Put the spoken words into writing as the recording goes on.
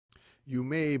You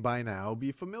may by now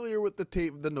be familiar with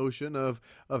the notion of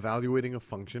evaluating a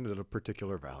function at a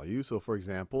particular value. So for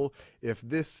example, if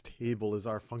this table is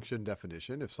our function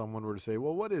definition, if someone were to say,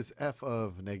 well, what is f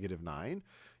of negative 9?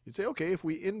 You'd say, okay, if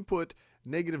we input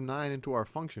negative 9 into our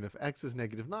function, if x is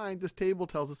negative 9, this table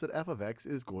tells us that f of x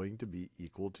is going to be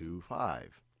equal to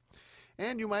 5.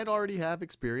 And you might already have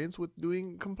experience with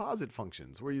doing composite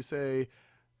functions, where you say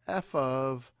f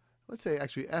of, let's say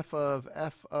actually f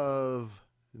of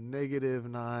negative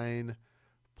 9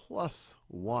 plus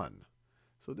 1.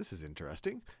 So this is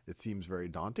interesting. It seems very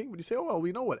daunting, but you say, oh, well,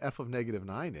 we know what f of negative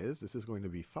 9 is. This is going to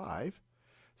be 5.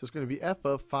 So it's going to be f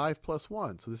of 5 plus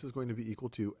 1. So this is going to be equal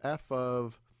to f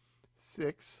of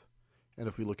 6. And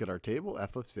if we look at our table,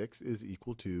 f of 6 is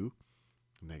equal to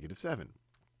negative 7.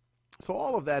 So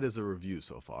all of that is a review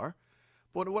so far.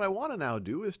 But what I want to now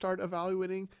do is start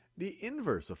evaluating the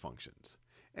inverse of functions.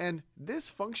 And this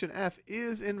function f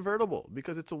is invertible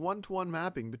because it's a one-to-one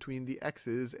mapping between the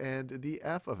x's and the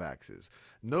f of x's.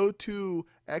 No two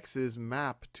x's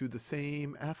map to the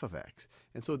same f of x.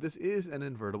 And so this is an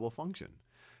invertible function.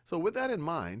 So with that in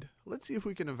mind, let's see if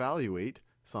we can evaluate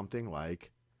something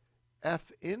like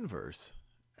f inverse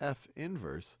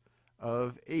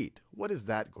of 8. What is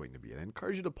that going to be? And I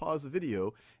encourage you to pause the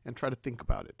video and try to think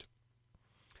about it.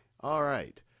 All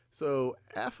right, so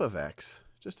f of x,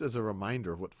 just as a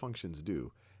reminder of what functions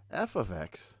do, f of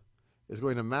x is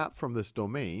going to map from this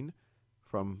domain,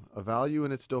 from a value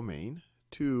in its domain,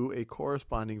 to a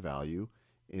corresponding value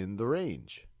in the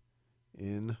range.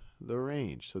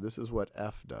 So this is what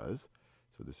f does.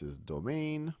 So this is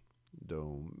domain,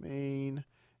 and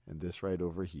this right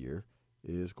over here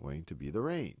is going to be the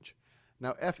range.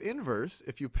 Now f inverse,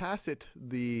 if you pass it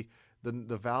the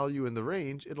value in the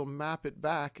range, it'll map it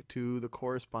back to the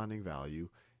corresponding value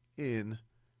in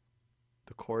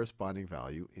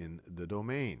the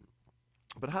domain.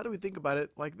 But how do we think about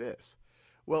it like this?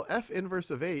 Well, f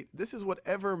inverse of 8, this is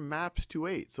whatever maps to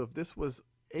 8. So if this was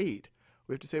 8,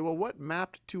 we have to say, well, what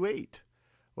mapped to 8?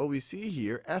 Well, we see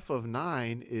here f of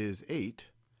 9 is 8.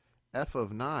 F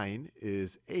of 9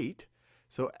 is 8.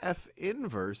 So f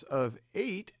inverse of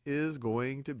 8 is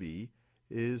going to be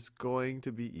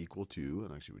equal to,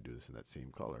 and actually we do this in that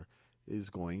same color, is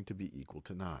going to be equal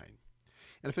to 9.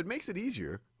 And if it makes it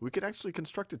easier, we could actually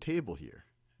construct a table here.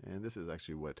 And this is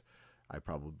actually what I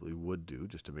probably would do,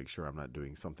 just to make sure I'm not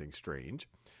doing something strange,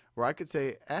 where I could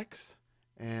say x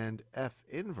and f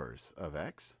inverse of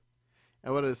x.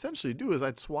 And what I'd essentially do is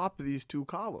I'd swap these two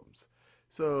columns.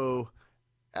 So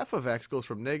f of x goes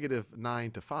from negative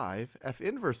 9 to 5. F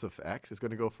inverse of x is going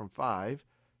to go from 5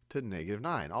 to negative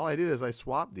 9. All I did is I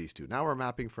swapped these two. Now we're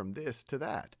mapping from this to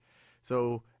that.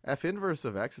 So f inverse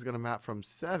of x is going to map from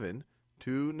 7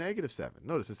 to negative 7.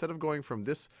 Notice, instead of going from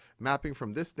this, mapping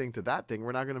from this thing to that thing,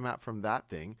 we're now going to map from that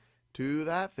thing to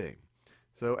that thing.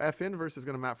 So f inverse is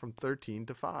going to map from 13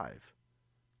 to 5.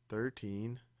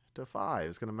 13 to 5.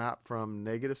 It's going to map from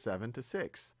negative 7 to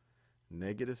 6.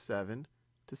 Negative 7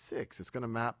 to 6. It's going to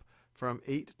map from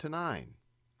 8 to 9.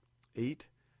 8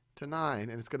 to 9.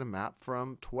 And it's going to map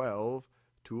from 12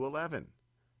 to 11.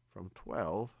 From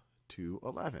 12 to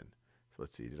 11. So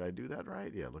let's see, did I do that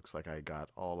right? Yeah, it looks like I got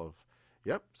all of,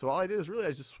 yep. So all I did is really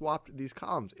I just swapped these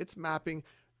columns. It's mapping,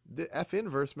 the f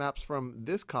inverse maps from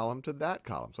this column to that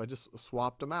column. So I just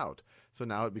swapped them out. So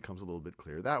now it becomes a little bit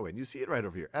clearer that way. And you see it right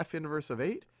over here. F inverse of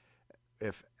 8,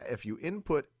 if you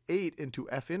input 8 into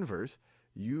f inverse,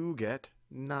 you get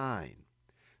 9.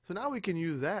 So now we can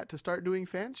use that to start doing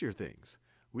fancier things.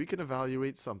 We can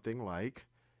evaluate something like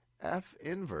f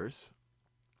inverse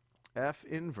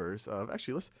of,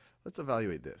 actually let's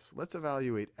evaluate this. Let's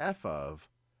evaluate f of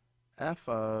f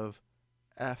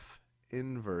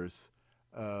inverse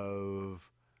of,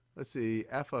 let's see,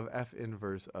 f of f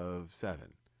inverse of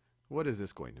 7. What is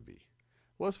this going to be?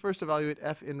 Well, let's first evaluate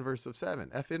f inverse of 7.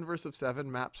 F inverse of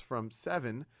 7 maps from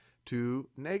 7 to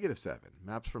negative 7.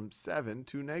 Maps from 7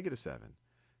 to negative 7.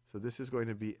 So this is going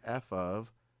to be f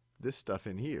of this stuff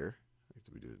in here.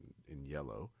 We do it in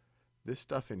yellow. This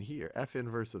stuff in here, f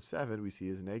inverse of 7, we see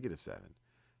is negative 7.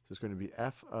 So it's going to be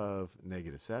f of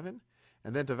negative 7.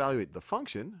 And then to evaluate the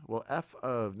function, well, f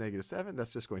of negative 7, that's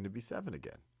just going to be 7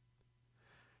 again.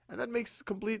 And that makes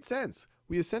complete sense.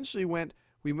 We essentially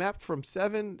we mapped from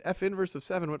 7, f inverse of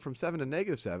 7 went from 7 to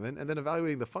negative 7, and then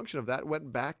evaluating the function of that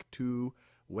went back to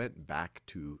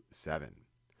 7.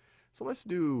 So let's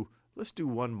do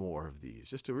one more of these,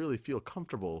 just to really feel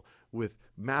comfortable with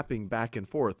mapping back and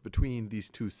forth between these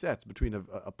two sets, between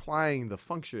applying the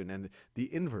function and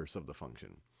the inverse of the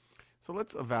function. So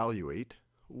let's evaluate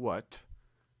what,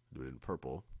 do it in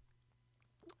purple,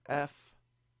 that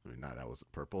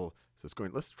wasn't purple. So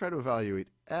let's try to evaluate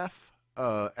f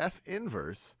f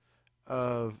inverse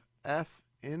of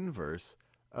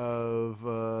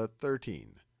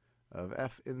 13. Of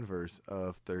f inverse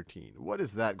of 13. What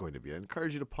is that going to be? I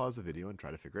encourage you to pause the video and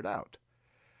try to figure it out.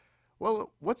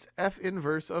 Well, what's f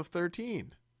inverse of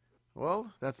 13?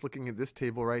 Well, that's looking at this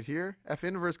table right here. F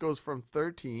inverse goes from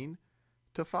 13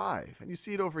 to 5. And you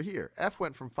see it over here. F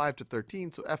went from 5 to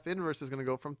 13, so F inverse is going to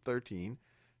go from 13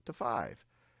 to 5.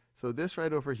 So this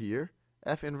right over here,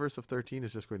 F inverse of 13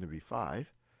 is just going to be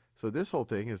 5. So this whole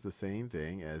thing is the same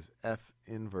thing as F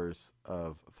inverse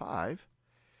of 5.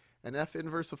 And F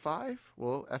inverse of 5,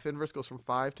 well, F inverse goes from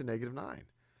 5 to negative 9.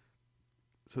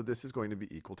 So this is going to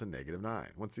be equal to negative 9.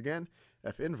 Once again,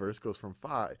 F inverse goes from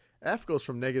 5. F goes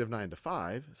from negative 9 to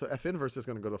 5. So F inverse is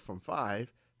going to go from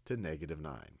 5 to negative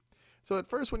 9. So at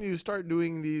first, when you start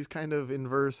doing these kind of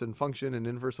inverse and function and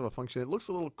inverse of a function, it looks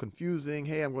a little confusing.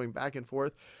 Hey, I'm going back and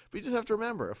forth. But you just have to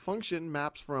remember, a function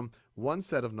maps from one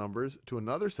set of numbers to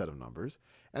another set of numbers,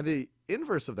 and the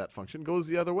inverse of that function goes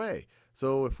the other way.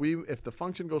 So if the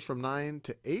function goes from 9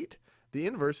 to 8, the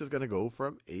inverse is going to go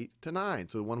from 8 to 9.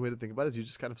 So one way to think about it is you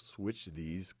just kind of switch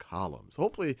these columns.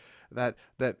 Hopefully that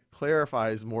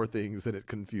clarifies more things than it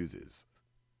confuses.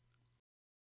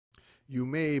 You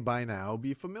may by now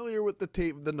be familiar with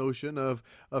the notion of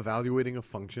evaluating a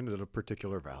function at a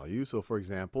particular value. So for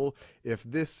example, if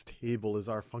this table is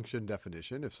our function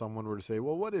definition, if someone were to say,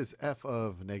 well, what is f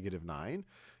of negative 9?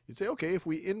 You'd say, okay, if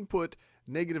we input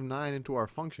negative 9 into our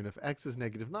function, if x is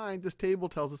negative 9, this table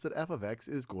tells us that f of x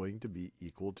is going to be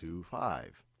equal to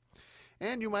 5.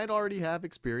 And you might already have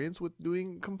experience with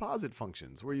doing composite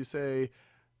functions, where you say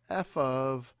f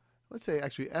of, let's say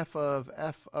actually f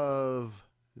of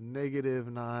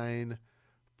negative 9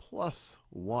 plus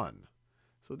 1.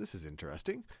 So this is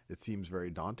interesting. It seems very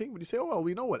daunting, but you say, oh, well,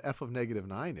 we know what f of negative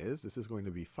 9 is. This is going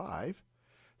to be 5.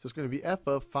 So it's going to be f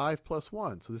of 5 plus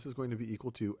 1. So this is going to be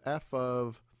equal to f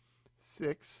of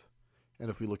 6. And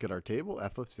if we look at our table,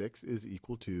 f of 6 is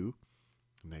equal to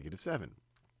negative 7.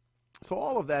 So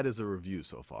all of that is a review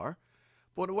so far.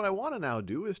 But what I want to now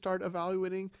do is start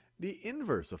evaluating the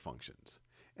inverse of functions.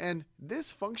 And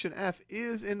this function f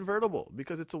is invertible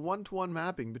because it's a one-to-one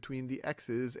mapping between the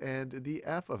x's and the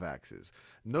f of x's.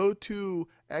 No two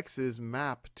x's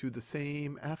map to the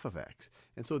same f of x.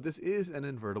 And so this is an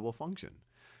invertible function.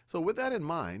 So with that in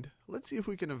mind, let's see if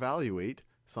we can evaluate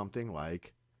something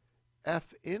like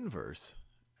f inverse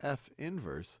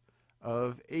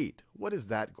of 8. What is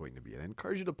that going to be? And I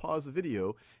encourage you to pause the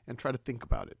video and try to think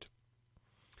about it.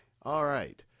 All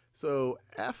right, so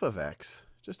f of x,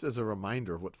 just as a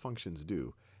reminder of what functions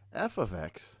do, f of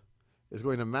x is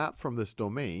going to map from this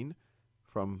domain,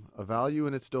 from a value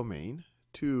in its domain,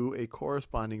 to a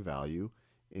corresponding value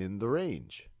in the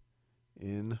range.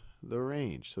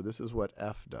 So this is what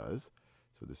f does.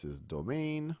 So this is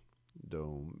domain,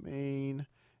 and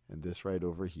this right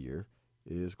over here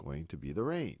is going to be the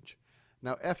range.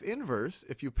 Now f inverse,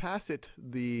 if you pass it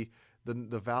the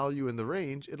value in the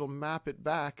range, it'll map it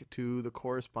back to the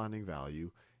corresponding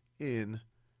value in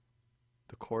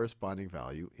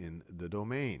the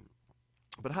domain.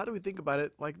 But how do we think about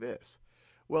it like this?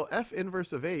 Well, f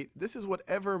inverse of 8, this is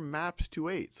whatever maps to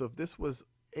 8. So if this was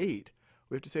 8,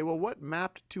 we have to say, well, what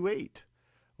mapped to 8?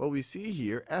 Well, we see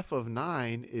here f of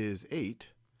 9 is 8.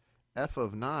 F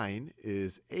of 9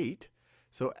 is 8.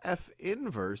 So f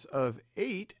inverse of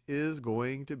 8 is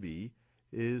going to be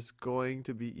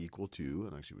equal to,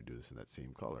 and actually we do this in that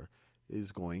same color,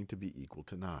 is going to be equal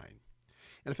to 9.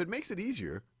 And if it makes it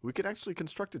easier, we could actually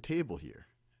construct a table here.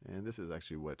 And this is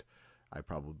actually what I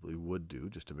probably would do,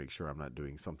 just to make sure I'm not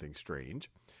doing something strange,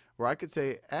 where I could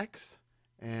say x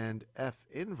and f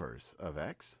inverse of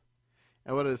x.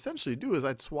 And what I'd essentially do is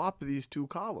I'd swap these two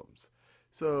columns.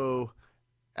 So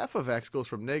f of x goes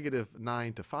from negative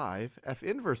 9 to 5. F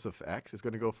inverse of x is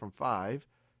going to go from 5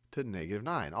 to negative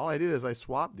 9. All I did is I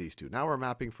swapped these two. Now we're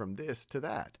mapping from this to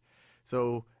that.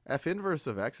 So f inverse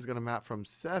of x is going to map from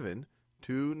 7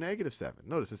 to negative 7.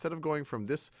 Notice, instead of going from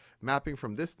this, mapping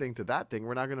from this thing to that thing,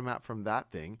 we're now going to map from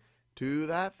that thing to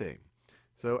that thing.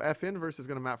 So f inverse is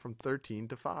going to map from 13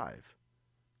 to 5.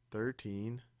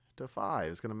 13 to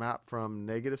 5 is going to map from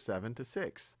negative 7 to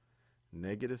 6.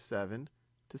 Negative 7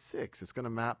 to 6. It's going to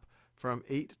map from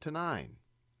 8 to 9.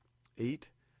 8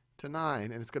 to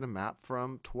 9, and it's going to map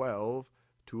from 12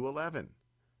 to 11.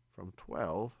 From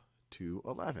 12 to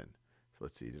 11. So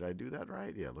let's see, did I do that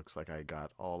right? Yeah, it looks like I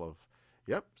got all of,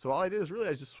 yep. So all I did is really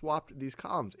I just swapped these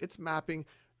columns. It's mapping,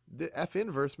 the f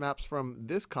inverse maps from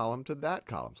this column to that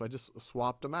column. So I just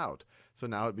swapped them out. So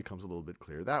now it becomes a little bit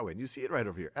clearer that way. And you see it right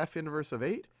over here. F inverse of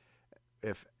 8,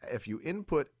 if you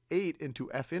input 8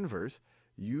 into f inverse,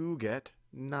 you get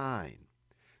 9.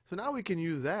 So now we can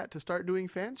use that to start doing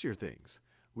fancier things.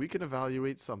 We can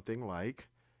evaluate something like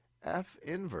f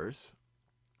inverse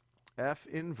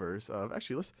of,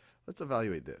 actually let's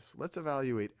evaluate this. Let's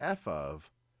evaluate f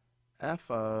of f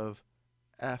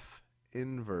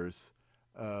inverse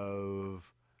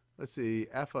of, let's see,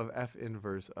 f of f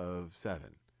inverse of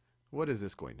 7. What is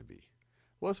this going to be?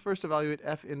 Well, let's first evaluate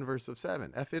f inverse of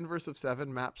 7. F inverse of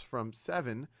 7 maps from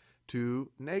 7 to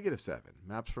negative 7.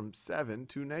 Maps from 7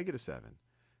 to negative 7.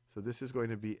 So this is going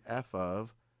to be f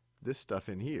of this stuff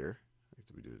in here.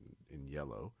 We do it in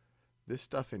yellow. This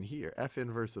stuff in here, f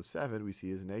inverse of 7, we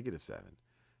see is negative 7.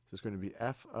 So it's going to be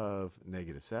f of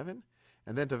negative 7.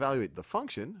 And then to evaluate the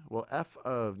function, well, f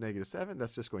of negative 7,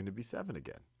 that's just going to be 7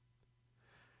 again.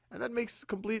 And that makes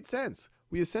complete sense.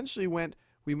 We essentially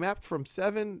we mapped from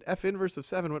 7, f inverse of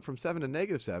 7 went from 7 to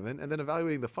negative 7, and then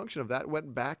evaluating the function of that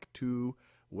went back to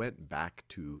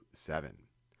 7.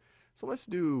 So let's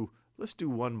do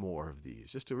one more of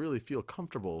these, just to really feel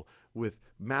comfortable with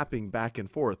mapping back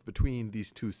and forth between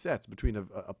these two sets, between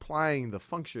applying the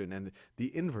function and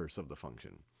the inverse of the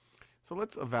function. So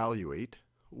let's evaluate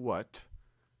what,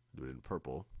 do it in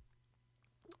purple,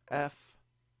 that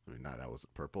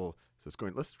wasn't purple, so it's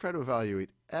going, let's try to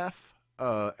evaluate f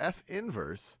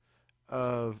inverse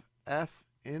of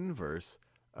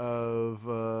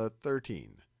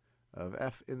 13. Of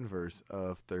f inverse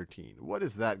of 13. What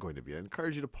is that going to be? I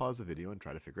encourage you to pause the video and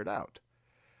try to figure it out.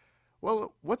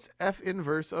 Well, what's f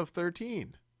inverse of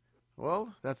 13?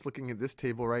 Well, that's looking at this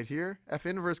table right here. F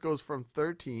inverse goes from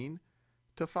 13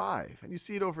 to 5. And you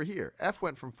see it over here. F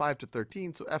went from 5 to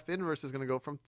 13, so f inverse is going to go from